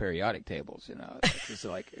that on the periodic tables, It's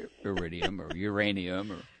like iridium or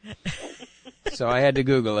uranium. So I had to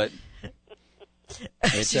Google it.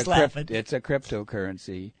 She's laughing. It's a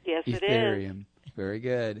cryptocurrency. Yes, Ethereum. it is. Very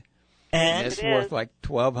good. And it's worth like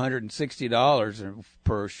 $1,260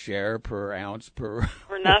 per share, per ounce, per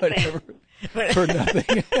nothing. Whatever. For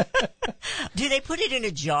nothing. Do they put it in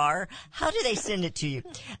a jar? How do they send it to you?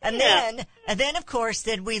 And then of course,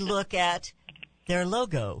 then we look at their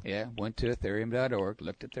logo. Yeah, went to ethereum.org,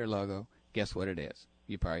 looked at their logo. Guess what it is?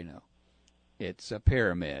 You probably know. It's a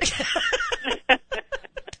pyramid.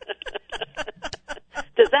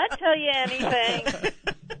 Does that tell you anything?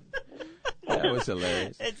 That was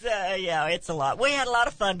hilarious. It's yeah, it's a lot. We had a lot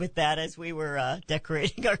of fun with that as we were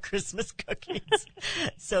decorating our Christmas cookies.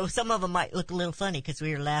 So some of them might look a little funny because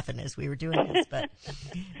we were laughing as we were doing this, but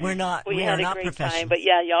we're not. We We had are a not great professionals. time, but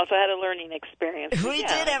yeah, you also had a learning experience. We Yeah,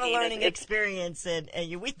 did have I a mean, learning experience, and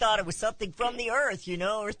we thought it was something from the earth,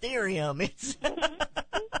 or Ethereum. It's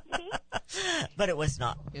but it was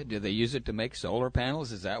not. Yeah, do they use it to make solar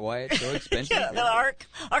panels? Is that why it's so expensive? Yeah, no,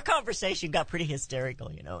 our conversation got pretty hysterical,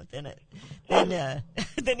 Then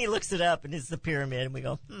he looks it up and it's the pyramid, and we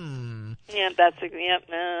go, Yeah, that's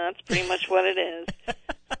pretty much what it is.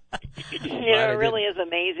 It really is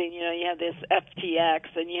amazing. You have this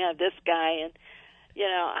FTX, and you have this guy, and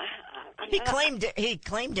he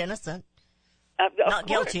claimed innocent, of not course,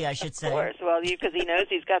 guilty, I should say. Of course, well, because he knows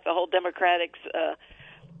he's got the whole Democratic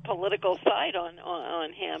political side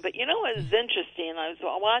on him. But you know what is interesting? I was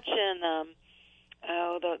watching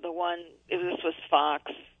the one. This was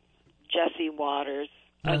Fox, Jesse Waters.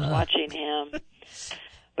 I was watching him,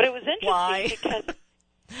 but it was interesting. Why? Because,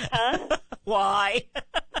 huh? Why?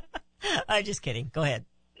 I'm just kidding. Go ahead.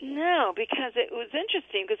 No, because it was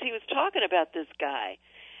interesting because he was talking about this guy,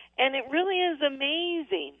 and it really is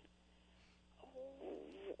amazing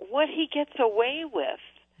what he gets away with,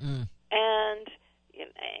 and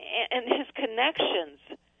his connections,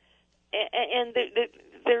 and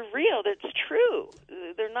they're real. It's true.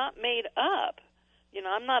 They're not made up.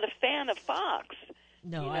 I'm not a fan of Fox.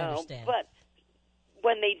 No, I understand. But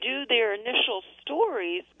when they do their initial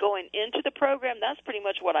stories going into the program, that's pretty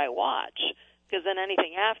much what I watch. Because then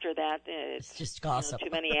anything after that, it's just gossip. Too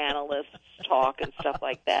many analysts talk and stuff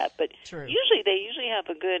like that. But True. Usually have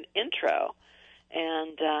a good intro,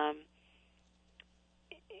 and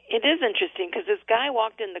it is interesting because this guy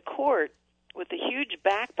walked into court with a huge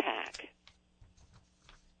backpack,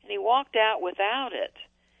 and he walked out without it.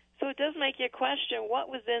 So it does make you question what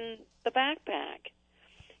was in the backpack.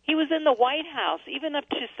 He was in the White House even up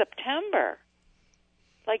to September,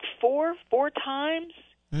 like four times.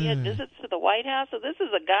 He had visits to the White House. So this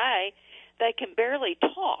is a guy that can barely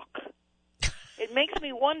talk. It makes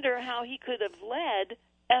me wonder how he could have led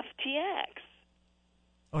FTX.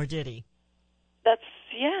 Or did he?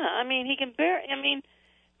 He can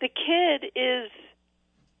the kid is,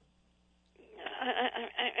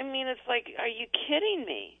 it's like, are you kidding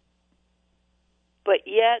me? But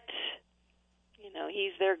yet,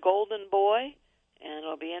 he's their golden boy, and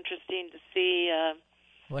it'll be interesting to see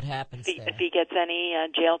what happens if he gets any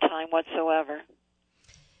jail time whatsoever.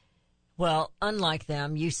 Well, unlike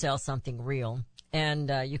them, you sell something real,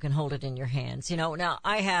 and you can hold it in your hands. Now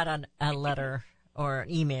I had a letter or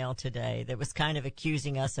an email today that was kind of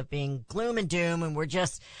accusing us of being gloom and doom, and we're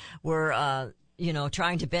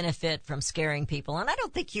trying to benefit from scaring people. And I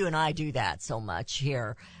don't think you and I do that so much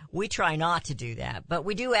here. We try not to do that, but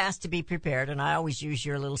we do ask to be prepared. And I always use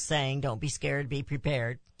your little saying, don't be scared, be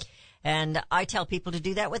prepared. And I tell people to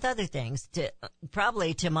do that with other things,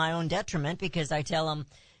 probably to my own detriment, because I tell them,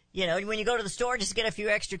 when you go to the store, just get a few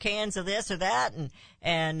extra cans of this or that,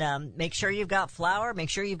 and make sure you've got flour, make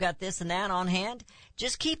sure you've got this and that on hand.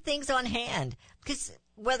 Just keep things on hand, because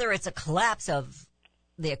whether it's a collapse of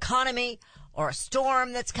the economy or a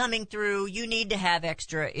storm that's coming through, you need to have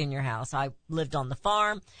extra in your house. I lived on the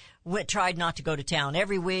farm, tried not to go to town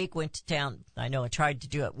every week, went to town. I know I tried to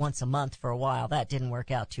do it once a month for a while. That didn't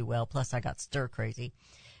work out too well. Plus I got stir crazy.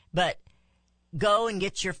 But go and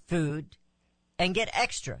get your food and get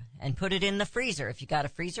extra and put it in the freezer. If you got a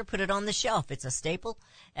freezer, put it on the shelf. It's a staple.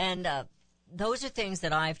 And, those are things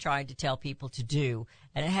that I've tried to tell people to do.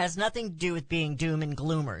 And it has nothing to do with being doom and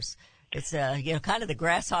gloomers. It's, kind of the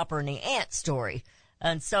grasshopper and the ant story.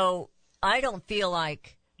 And so I don't feel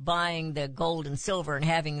like buying the gold and silver and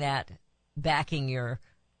having that backing your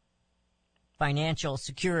financial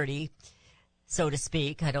security, so to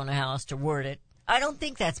speak. I don't know how else to word it. I don't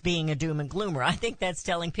think that's being a doom and gloomer. I think that's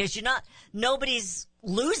telling people nobody's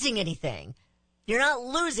losing anything. You're not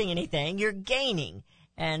losing anything. You're gaining.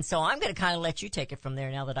 And so I'm going to kind of let you take it from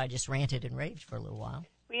there now that I just ranted and raved for a little while.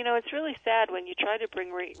 It's really sad when you try to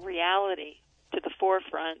bring reality to the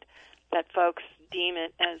forefront that folks deem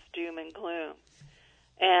it as doom and gloom.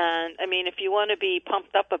 And, if you want to be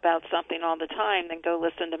pumped up about something all the time, then go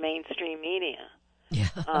listen to mainstream media.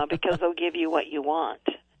 Yeah. Because they'll give you what you want.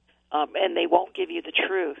 And they won't give you the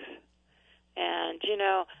truth. And,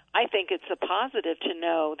 I think it's a positive to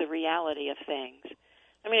know the reality of things.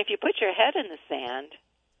 If you put your head in the sand,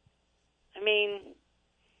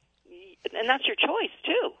 and that's your choice,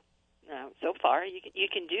 too. So far, you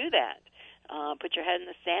can do that. Put your head in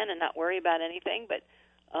the sand and not worry about anything, but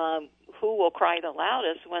who will cry the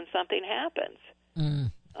loudest when something happens?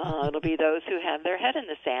 It'll be those who have their head in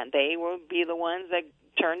the sand. They will be the ones that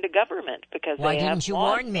turn to government because Why they have didn't you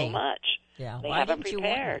lost warn me? so much. Yeah, They why haven't didn't you warn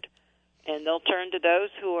me? prepared. And they'll turn to those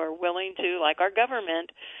who are willing to, like our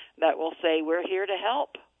government, that will say, we're here to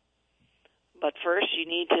help. But first you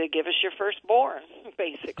need to give us your firstborn,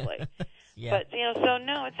 basically. Yeah. But, so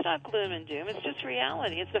no, it's not gloom and doom. It's just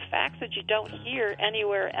reality. It's the facts that you don't hear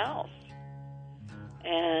anywhere else.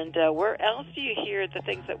 And where else do you hear the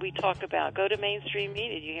things that we talk about? Go to mainstream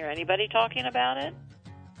media. Do you hear anybody talking about it?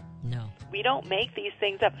 No. We don't make these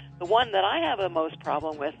things up. The one that I have the most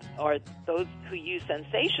problem with are those who use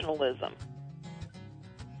sensationalism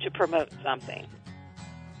to promote something.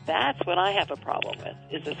 That's what I have a problem with,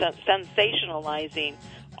 is the sensationalizing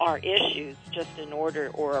our issues just in order,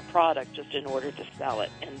 or a product just in order to sell it.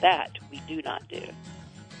 And that we do not do.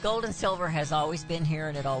 Gold and silver has always been here,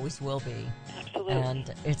 and it always will be. Absolutely.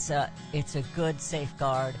 And it's a good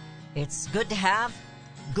safeguard. It's good to have,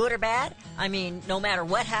 good or bad. I mean, no matter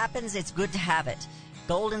what happens, it's good to have it.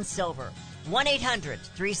 Gold and silver.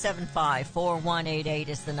 1-800-375-4188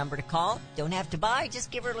 is the number to call. Don't have to buy. Just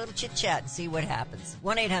give her a little chit-chat and see what happens.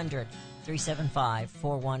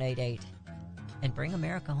 1-800-375-4188. And bring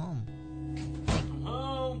America home.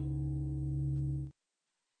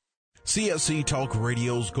 CSC Talk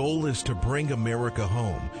Radio's goal is to bring America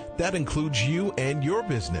home. That includes you and your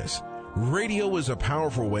business. Radio is a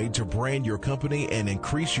powerful way to brand your company and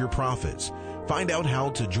increase your profits. Find out how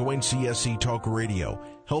to join CSC Talk Radio,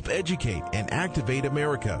 help educate and activate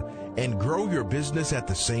America, and grow your business at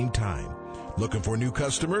the same time. Looking for new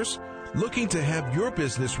customers? Looking to have your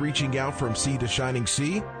business reaching out from sea to shining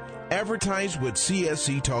sea? Advertise with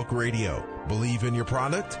CSC Talk Radio. Believe in your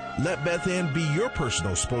product? Let Beth Ann be your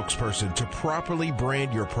personal spokesperson to properly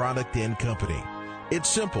brand your product and company. It's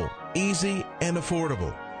simple, easy, and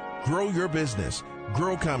affordable. Grow your business,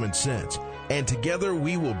 grow common sense, and together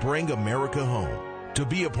we will bring America home. To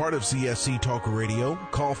be a part of CSC Talk Radio,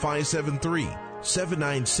 call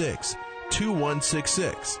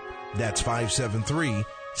 573-796-2166. That's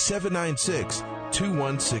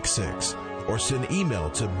 573-796-2166. Or send email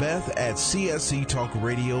to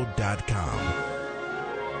beth@csctalkradio.com.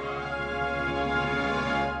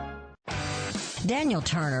 Daniel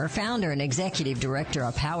Turner, founder and executive director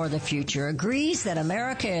of Power the Future, agrees that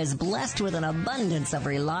America is blessed with an abundance of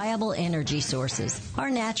reliable energy sources. Our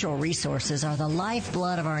natural resources are the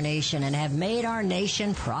lifeblood of our nation and have made our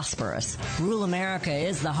nation prosperous. Rural America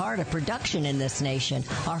is the heart of production in this nation.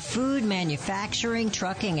 Our food, manufacturing,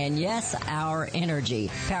 trucking, and yes, our energy.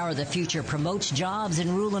 Power the Future promotes jobs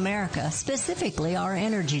in rural America, specifically our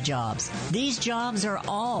energy jobs. These jobs are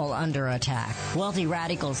all under attack. Wealthy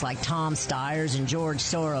radicals like Tom Stiers and George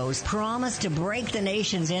Soros promise to break the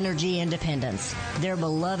nation's energy independence. Their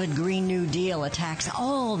beloved Green New Deal attacks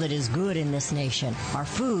all that is good in this nation. Our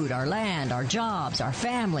food, our land, our jobs, our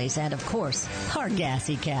families, and of course, our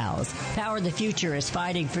gassy cows. Power the Future is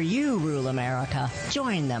fighting for you, rural America.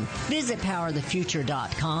 Join them. Visit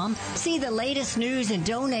PowerTheFuture.com. See the latest news and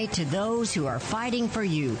donate to those who are fighting for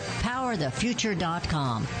you.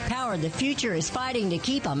 PowerTheFuture.com. Power the Future is fighting to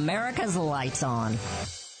keep America's lights on.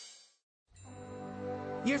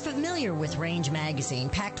 You're familiar with Range Magazine,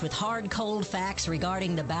 packed with hard, cold facts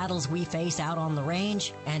regarding the battles we face out on the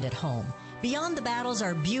range and at home. Beyond the battles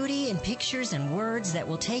are beauty and pictures and words that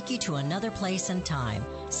will take you to another place and time.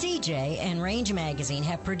 CJ and Range Magazine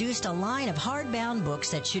have produced a line of hardbound books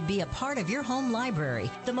that should be a part of your home library.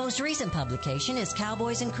 The most recent publication is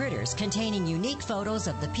Cowboys and Critters, containing unique photos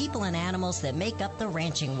of the people and animals that make up the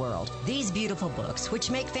ranching world. These beautiful books, which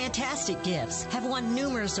make fantastic gifts, have won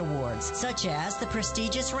numerous awards, such as the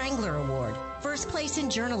prestigious Wrangler Award, First Place in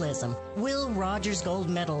Journalism, Will Rogers Gold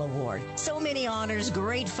Medal Award. So many honors,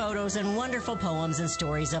 great photos, and wonderful poems and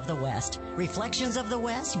stories of the West. Reflections of the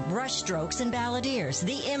West, Brushstrokes and Balladeers,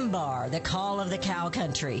 The Imbar, The Call of the Cow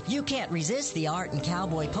Country. You can't resist the art and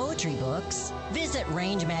cowboy poetry books. Visit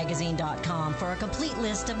rangemagazine.com for a complete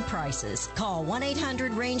list of prices. Call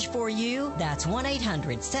 1-800-RANGE-4U. That's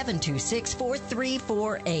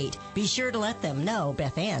 1-800-726-4348. Be sure to let them know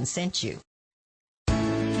Beth Ann sent you.